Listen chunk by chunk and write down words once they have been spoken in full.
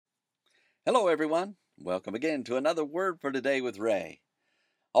Hello, everyone. Welcome again to another Word for Today with Ray.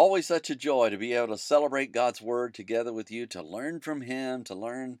 Always such a joy to be able to celebrate God's Word together with you, to learn from Him, to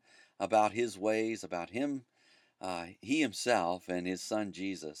learn about His ways, about Him, He Himself, and His Son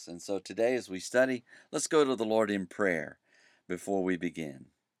Jesus. And so today, as we study, let's go to the Lord in prayer before we begin.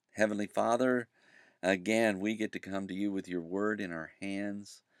 Heavenly Father, again, we get to come to you with your Word in our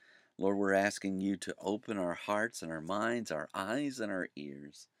hands. Lord, we're asking you to open our hearts and our minds, our eyes and our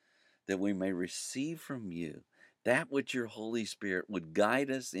ears, that we may receive from you that which your Holy Spirit would guide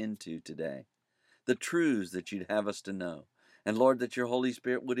us into today, the truths that you'd have us to know. And Lord, that your Holy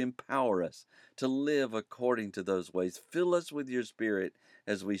Spirit would empower us to live according to those ways. Fill us with your Spirit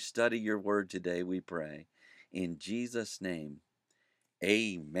as we study your word today, we pray. In Jesus' name,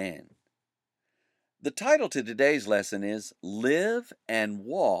 amen. The title to today's lesson is Live and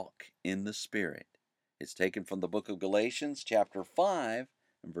Walk in the Spirit. It's taken from the book of Galatians, chapter 5,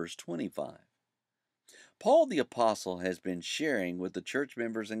 and verse 25. Paul the Apostle has been sharing with the church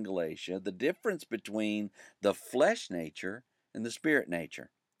members in Galatia the difference between the flesh nature and the spirit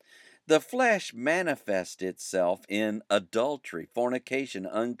nature. The flesh manifests itself in adultery, fornication,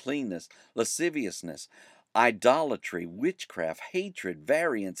 uncleanness, lasciviousness, idolatry, witchcraft, hatred,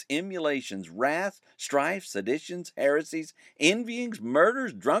 variance, emulations, wrath, strife, seditions, heresies, envyings,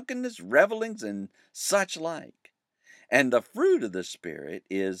 murders, drunkenness, revelings, and such like. And the fruit of the Spirit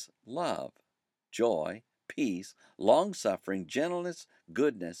is love, joy, peace, long-suffering, gentleness,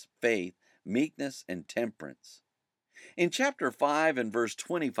 goodness, faith, meekness, and temperance. In chapter 5 and verse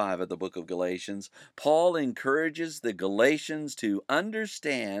 25 of the book of Galatians, Paul encourages the Galatians to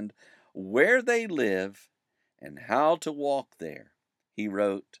understand where they live and how to walk there. He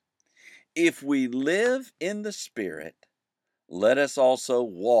wrote, "If we live in the Spirit, let us also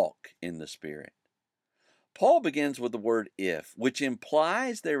walk in the Spirit." Paul begins with the word if, which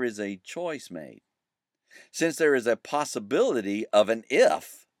implies there is a choice made. Since there is a possibility of an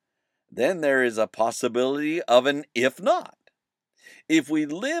if, then there is a possibility of an if not. If we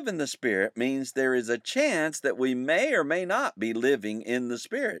live in the Spirit means there is a chance that we may or may not be living in the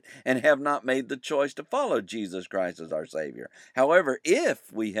Spirit and have not made the choice to follow Jesus Christ as our Savior. However,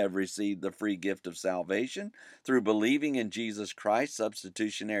 if we have received the free gift of salvation through believing in Jesus Christ's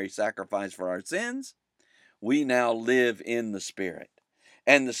substitutionary sacrifice for our sins, we now live in the Spirit.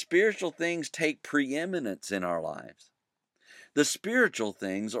 And the spiritual things take preeminence in our lives. The spiritual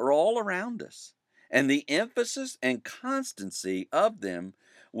things are all around us, and the emphasis and constancy of them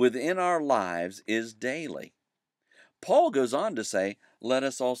within our lives is daily. Paul goes on to say, let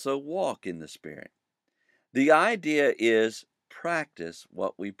us also walk in the Spirit. The idea is practice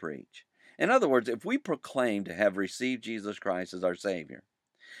what we preach. In other words, if we proclaim to have received Jesus Christ as our Savior,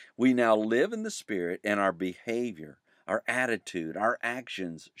 we now live in the Spirit, and our behavior, our attitude, our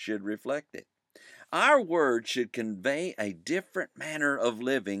actions should reflect it. Our words should convey a different manner of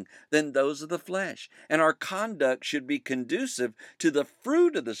living than those of the flesh, and our conduct should be conducive to the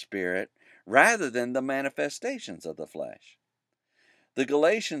fruit of the Spirit rather than the manifestations of the flesh. The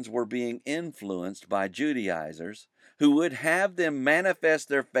Galatians were being influenced by Judaizers who would have them manifest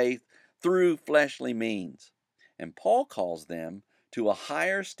their faith through fleshly means, and Paul calls them to a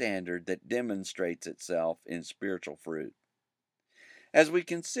higher standard that demonstrates itself in spiritual fruit. As we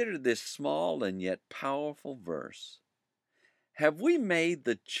consider this small and yet powerful verse, have we made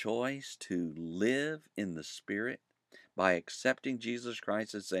the choice to live in the Spirit by accepting Jesus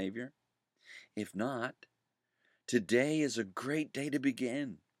Christ as Savior? If not, today is a great day to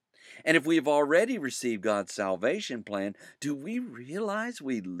begin. And if we have already received God's salvation plan, do we realize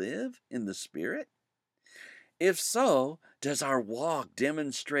we live in the Spirit? If so, does our walk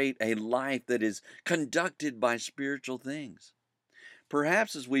demonstrate a life that is conducted by spiritual things?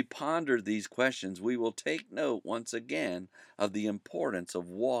 Perhaps as we ponder these questions, we will take note once again of the importance of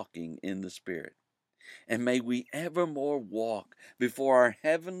walking in the Spirit. And may we evermore walk before our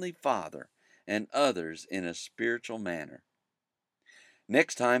Heavenly Father and others in a spiritual manner.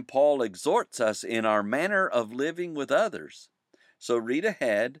 Next time, Paul exhorts us in our manner of living with others. So read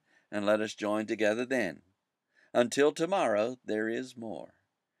ahead and let us join together then. Until tomorrow, there is more.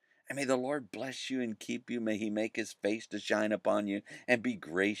 And may the Lord bless you and keep you. May he make his face to shine upon you and be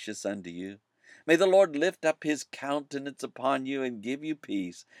gracious unto you. May the Lord lift up his countenance upon you and give you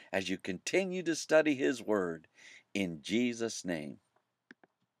peace as you continue to study his word. In Jesus' name.